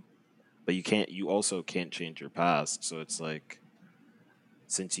do, but you can't. You also can't change your past. So it's like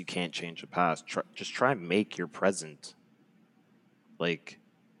since you can't change the past, just try and make your present like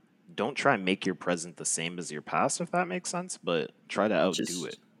don't try and make your present the same as your past if that makes sense, but try to outdo it.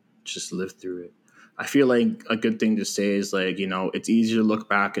 Just, just live through it. I feel like a good thing to say is like, it's easier to look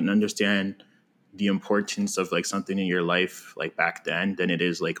back and understand the importance of like something in your life like back then than it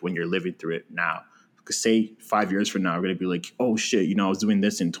is like when you're living through it now. Because say 5 years from now, we're gonna be like, oh shit, I was doing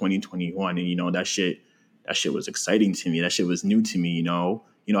this in 2021, and that shit was exciting to me. That shit was new to me.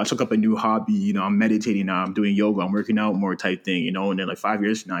 I took up a new hobby. I'm meditating now. I'm doing yoga. I'm working out more type thing. And then like 5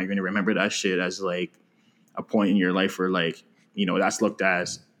 years from now, you're gonna remember that shit as like a point in your life where like that's looked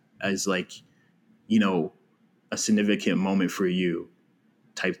as like you know a significant moment for you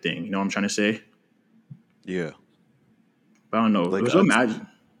type thing. You know what I'm trying to say? Yeah. But I don't know. It Like was so imagine I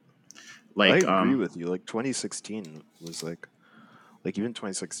like agree with you. Like 2016 was like even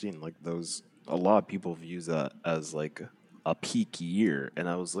 2016 like those a lot of people view that as like a peak year, and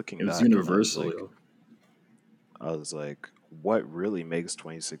I was it looking was back and universal, yo. I was like what really makes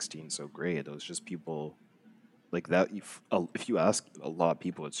 2016 so great? It was just people like that if you ask a lot of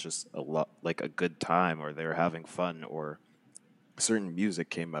people, it's just a lot like a good time, or they're having fun, or certain music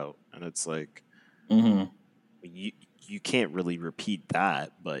came out, and it's like Hmm. you you can't really repeat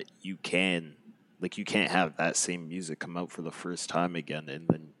that, but you can't have that same music come out for the first time again, and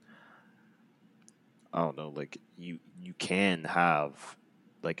then I don't know, like you can have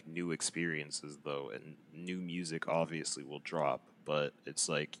like new experiences though, and new music obviously will drop, but it's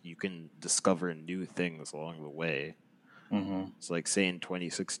like you can discover new things along the way. Hmm. It's like say in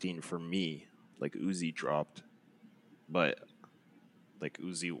 2016 for me, like Uzi dropped, but like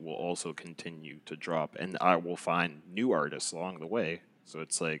Uzi will also continue to drop, and I will find new artists along the way. So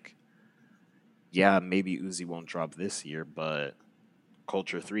it's like, yeah, maybe Uzi won't drop this year, but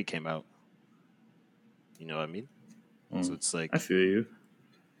Culture 3 came out. You know what I mean? So it's I like feel you.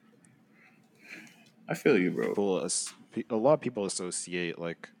 I feel you, bro. a lot of people associate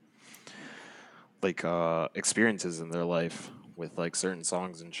experiences in their life with like certain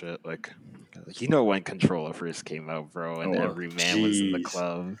songs and shit. Like when Controller first came out, bro, and Oh, every man was in the jeez.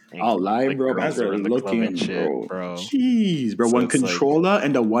 club and I'll lie, like bro. Man's girls were are in the club and looking, shit, bro. bro. Jeez, bro. So When it's like Controller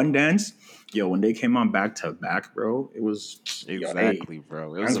and the One Dance, yo, when they came on back to back, bro, it was, yo, hey, exactly,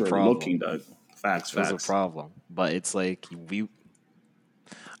 bro. It was man's a were problem. looking, dog. Facts, It was a facts. problem. But it's like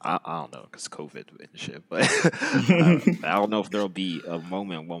I don't know, because COVID and shit. But I don't know if there'll be a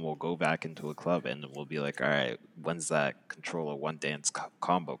moment when we'll go back into a club and we'll be like, all right, when's that Controller One Dance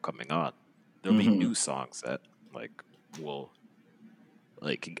combo coming on? There'll be Hmm. new songs that like will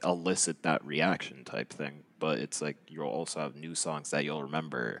like elicit that reaction type thing. But it's like you'll also have new songs that you'll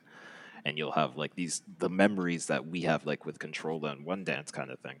remember, and you'll have like the memories that we have like with Controller and One Dance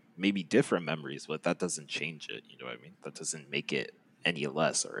kind of thing. Maybe different memories, but that doesn't change it. You know what I mean? That doesn't make it any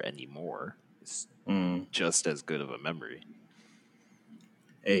less or any more. It's Mm. just as good of a memory.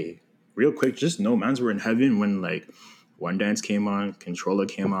 Hey, real quick, just know, man's were in heaven when like One Dance came on, Controller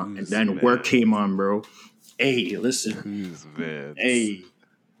came on, and Who's then Work man? came on, bro. Hey, listen. Who's man? Hey,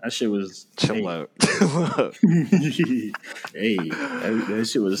 that shit was. Chill Hey, out. Chill out. hey, that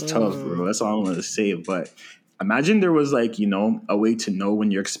shit was tough, bro. That's all I'm gonna say. But imagine there was like a way to know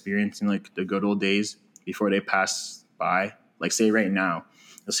when you're experiencing like the good old days before they pass by. Like say right now,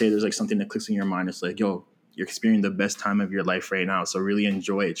 let's say there's like something that clicks in your mind. It's like, yo, you're experiencing the best time of your life right now. So really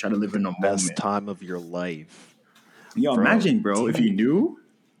enjoy it. Try to live The in the best moment. time of your life, Yo, bro. imagine, bro, Do if you you knew,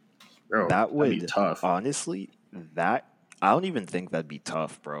 bro, that that'd be would tough. honestly that I don't even think that'd be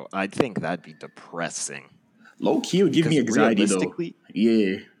tough, bro. I think that'd be depressing Low key would give me because anxiety though. realistically,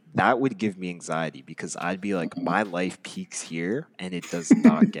 Yeah. that would give me anxiety because I'd be like, my life peaks here and it does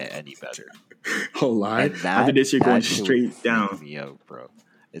not get any better. Oh, lie. And After this, you're going that shit would straight freak down. me out, bro.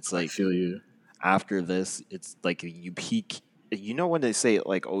 It's I like feel you. after this, it's like you peak. You know when they say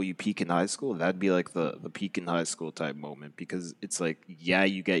like, "Oh, you peak in high school," that'd be like the peak in high school type moment because it's like, yeah,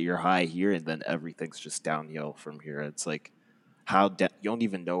 you get your high here, and then everything's just downhill from here. It's like you don't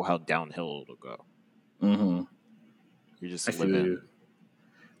even know how downhill it'll go. Hmm. You're just I feel you. living Yeah,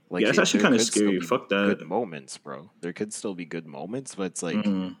 like it's actually there kind of could still scary. be Fuck good that. moments, bro. There could still be good moments, but it's like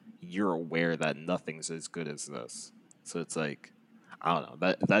Hmm. you're aware that nothing's as good as this. So it's like I don't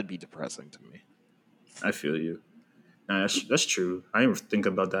know. That'd be depressing to me. I feel you. Nah, that's true. I didn't think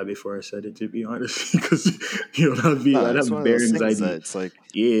about that before I said it. To be honest, because No, I'd it's have one of bare those things that anxiety. it's like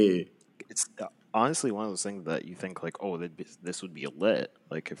Yeah. it's honestly one of those things that you think like, oh, this would be lit.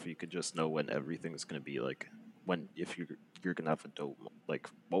 Like if you could just know when everything's gonna be like when if you're gonna have a dope like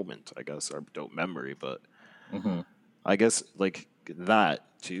moment, I guess, or dope memory. But Hmm. I guess like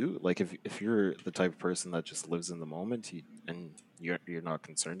that too. Like if you're the type of person that just lives in the moment and you're not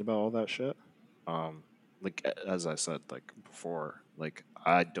concerned about all that shit. Um, like as I said like before, like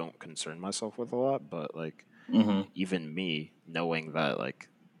I don't concern myself with a lot, but like Hmm. even me knowing that like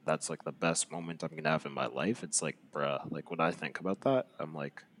that's like the best moment I'm gonna have in my life, it's like bruh, like when I think about that, I'm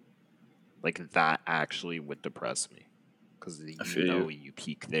like that actually would depress me because I feel you. you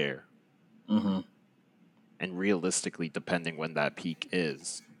peak there, Hmm. and realistically, depending when that peak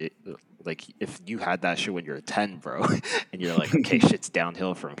is, like if you had that shit when you're 10, bro, and you're like, okay, shit's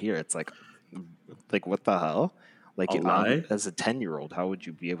downhill from here. It's like what the hell? Like I'll lie. as a 10-year-old, how would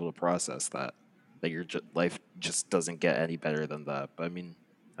you be able to process that? That your life just doesn't get any better than that. But I mean,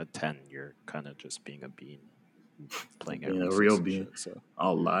 at 10, you're kind of just being a bean, playing at Being a real recess and being. shit. So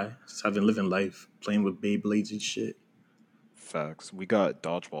I'll lie. Just having living life, playing with Beyblades and shit. facts. We got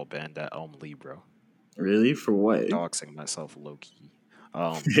dodgeball banned at Elm Lee, bro. Really? For what? Doxing myself low key.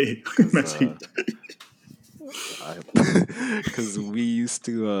 Hey, Cause messy. because we used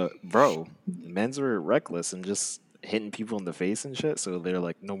to, bro, men's were reckless and just hitting people in the face and shit. So they're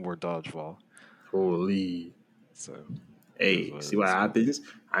like, no more dodgeball. Holy. So it is Hey, what see it what is, man. happens?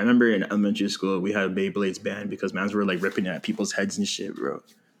 I remember in elementary school we had Beyblades banned because mans were like ripping at people's heads and shit, bro.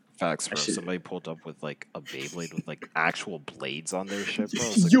 Facts, That bro. shit. Somebody pulled up with like a Beyblade with like actual blades on their shit, bro. I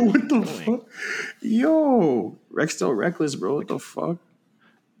was like, Yo, what are what you the doing? fuck? Yo, Rex still reckless, bro. What Like, the fuck?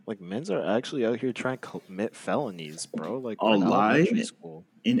 like men's are actually out here trying to commit felonies, bro. Like we're I'll in elementary lie. school.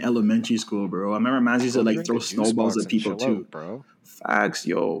 In elementary school, bro. I remember mans used to Go like drink throw a juice snowballs box at and people chill too. out, bro. Facts,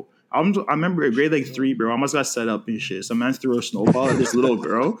 yo. I remember in grade like Chill. 3, bro. I almost got set up and shit. Some man threw a snowball at this little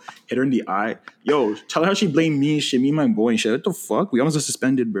girl, hit her in the eye. Yo, tell her how she blamed me and shit, me and my boy and shit. What the fuck? We almost got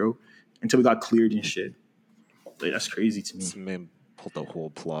suspended, bro. Until we got cleared and shit. Like, that's crazy to me. This man pulled the whole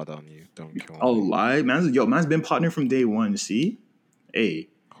plot on you. Don't kill I'll me. lie. Man's been partner from day one, see? Hey.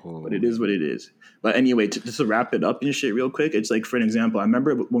 But it is what Holy. it is. But anyway, just to wrap it up and shit real quick, it's like for an example, I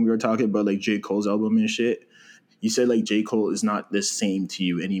remember when we were talking about like J. Cole's album and shit. You said like J. Cole is not the same to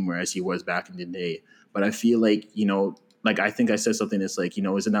you anymore as he was back in the day. But I feel like, like I think I said something that's like,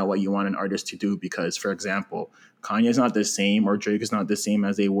 isn't that what you want an artist to do? Because for example, Kanye's not the same or Drake is not the same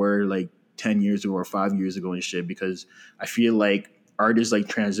as they were like 10 years ago or 5 years ago and shit. Because I feel like art is like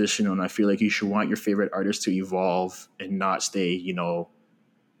transitional and I feel like you should want your favorite artist to evolve and not stay,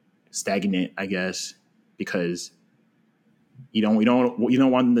 stagnant, I guess, because you don't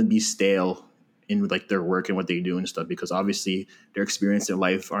want them to be stale in like their work and what they do and stuff because obviously their experience in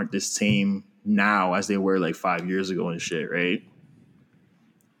life aren't the same now as they were like 5 years ago and shit, right?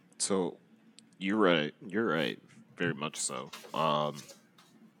 So you're right. You're right. Very much so.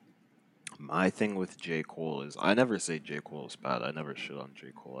 My thing with J. Cole is I never say J. Cole is bad. I never shit on J.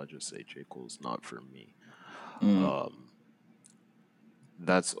 Cole. I just say J. Cole is not for me. Mm, Um,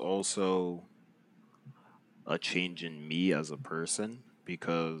 that's also a change in me as a person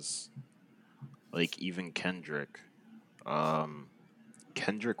because like even um,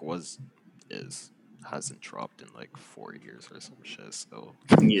 Kendrick is hasn't dropped in like 4 years or some shit. So,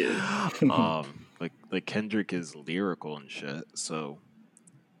 yeah. like Kendrick is lyrical and shit. So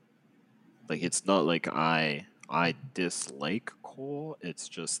like it's not like I dislike Cole. It's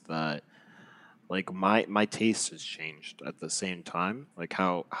just that like my taste has changed at the same time. Like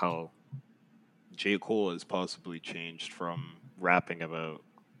how J. Cole has possibly changed from rapping about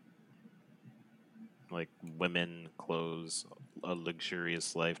like women, clothes, a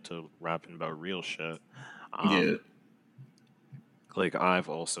luxurious life to rapping about real shit. Yeah. Um, like I've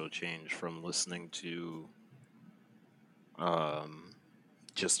also changed from listening to um,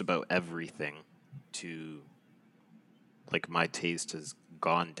 just about everything to like my taste has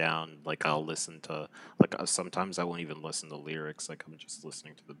gone down. Like I'll listen to sometimes I won't even listen to lyrics. Like I'm just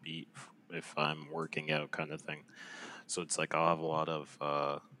listening to the beat if I'm working out, kind of thing. So it's like I'll have a lot of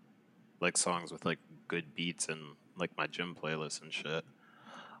like songs with like good beats and like my gym playlist and shit.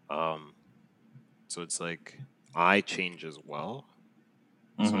 Um, so it's like I change as well.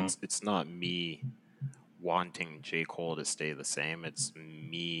 So Mm-hmm. it's not me wanting J. Cole to stay the same. It's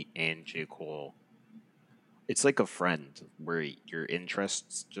me and J. Cole. It's like a friend where your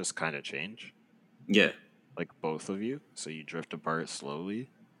interests just kind of change, Yeah. like both of you. So you drift apart slowly,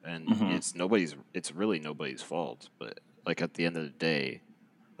 and Mm-hmm. it's really nobody's fault. But like at the end of the day,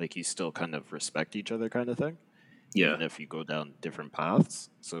 like you still kind of respect each other, kind of thing, Yeah. even if you go down different paths.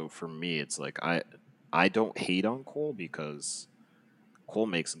 So for me, it's like I don't hate on Cole because Cole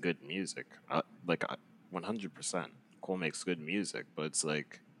makes good music. 100%. Cole makes good music, but it's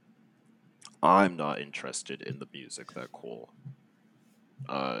like I'm not interested in the music that Cole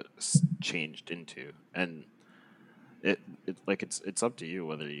changed into, and it like it's up to you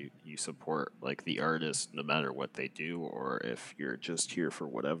whether you support like the artist no matter what they do, or if you're just here for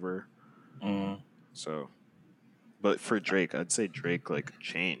whatever. Mm. So, but for Drake, I'd say Drake like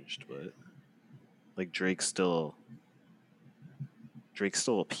changed, but like Drake still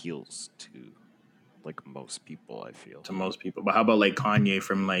appeals to like most people, I feel. To most people. But how about like Kanye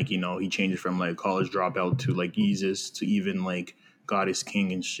from like, he changed from like college dropout to like Yeezus to even like God is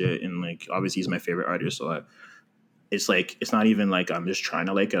King and shit. And like obviously he's my favorite artist. So it's like it's not even like I'm just trying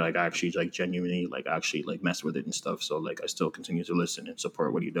to like it. Like I actually like genuinely like actually like mess with it and stuff. So like I still continue to listen and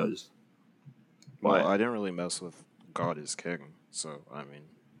support what he does. Well, But I didn't really mess with God is King, so I mean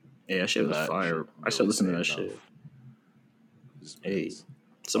yeah, that shit was that fire. should I still really listen say to that enough. shit. Hey, Is-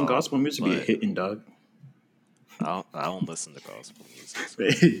 some gospel music be but hitting, dog. I don't listen to gospel music.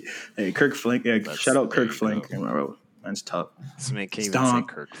 So Hey, Kirk Frank. Yeah, shout out there Kirk you go. Frank, bro. Man's tough. This man can't even say Stomp.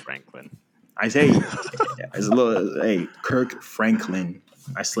 Kirk Franklin. I say, it's a little. Hey, Kirk Franklin.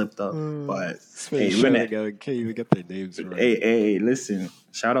 I slipped up, but This man hey, we're gonna. can't even get their names right. Hey, listen.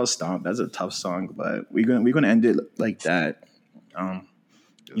 Shout out Stomp. That's a tough song, but we're gonna end it like that.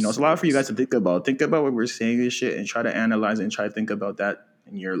 It's a lot for you guys to think about. Think about what we're saying and shit, and try to analyze it and try to think about that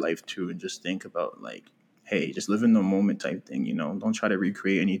in your life too, and just think about like, hey, just live in the moment type thing. Don't try to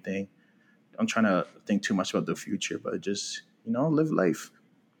recreate anything. Don't try to think too much about the future, but just live life.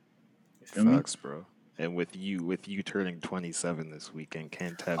 You feel me? Facts, bro. And with you turning 27 this weekend,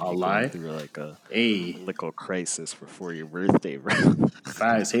 can't have I'll you going lie. through like a Hey, little crisis before your birthday, bro.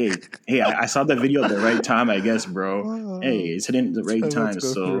 facts. Hey, I saw the video at the right time, I guess, bro. Hey, it's hitting the right Let's time, go through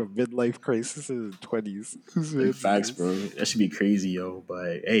a so midlife crisis in his 20s. like facts, bro. That should be crazy, yo.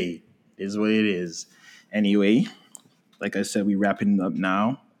 But hey, it is what it is. Anyway, like I said, we wrapping up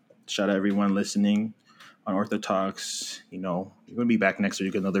now. Shout out everyone listening on Orthotalks. We're gonna be back next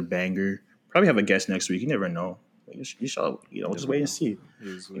week with another banger. Probably have a guest next week. You never know. You shall, just wait and see.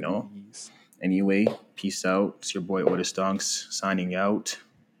 Anyway, peace out. It's your boy Otis Stonks signing out.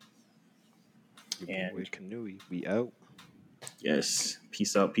 And boy Kanui, we out. Yes,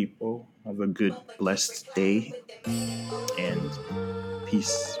 peace out, people. Have a good, blessed day, and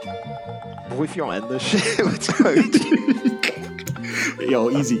peace. Boy, if you don't end this shit, what's going on? Yo,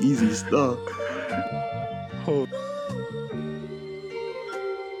 easy stuff. Hold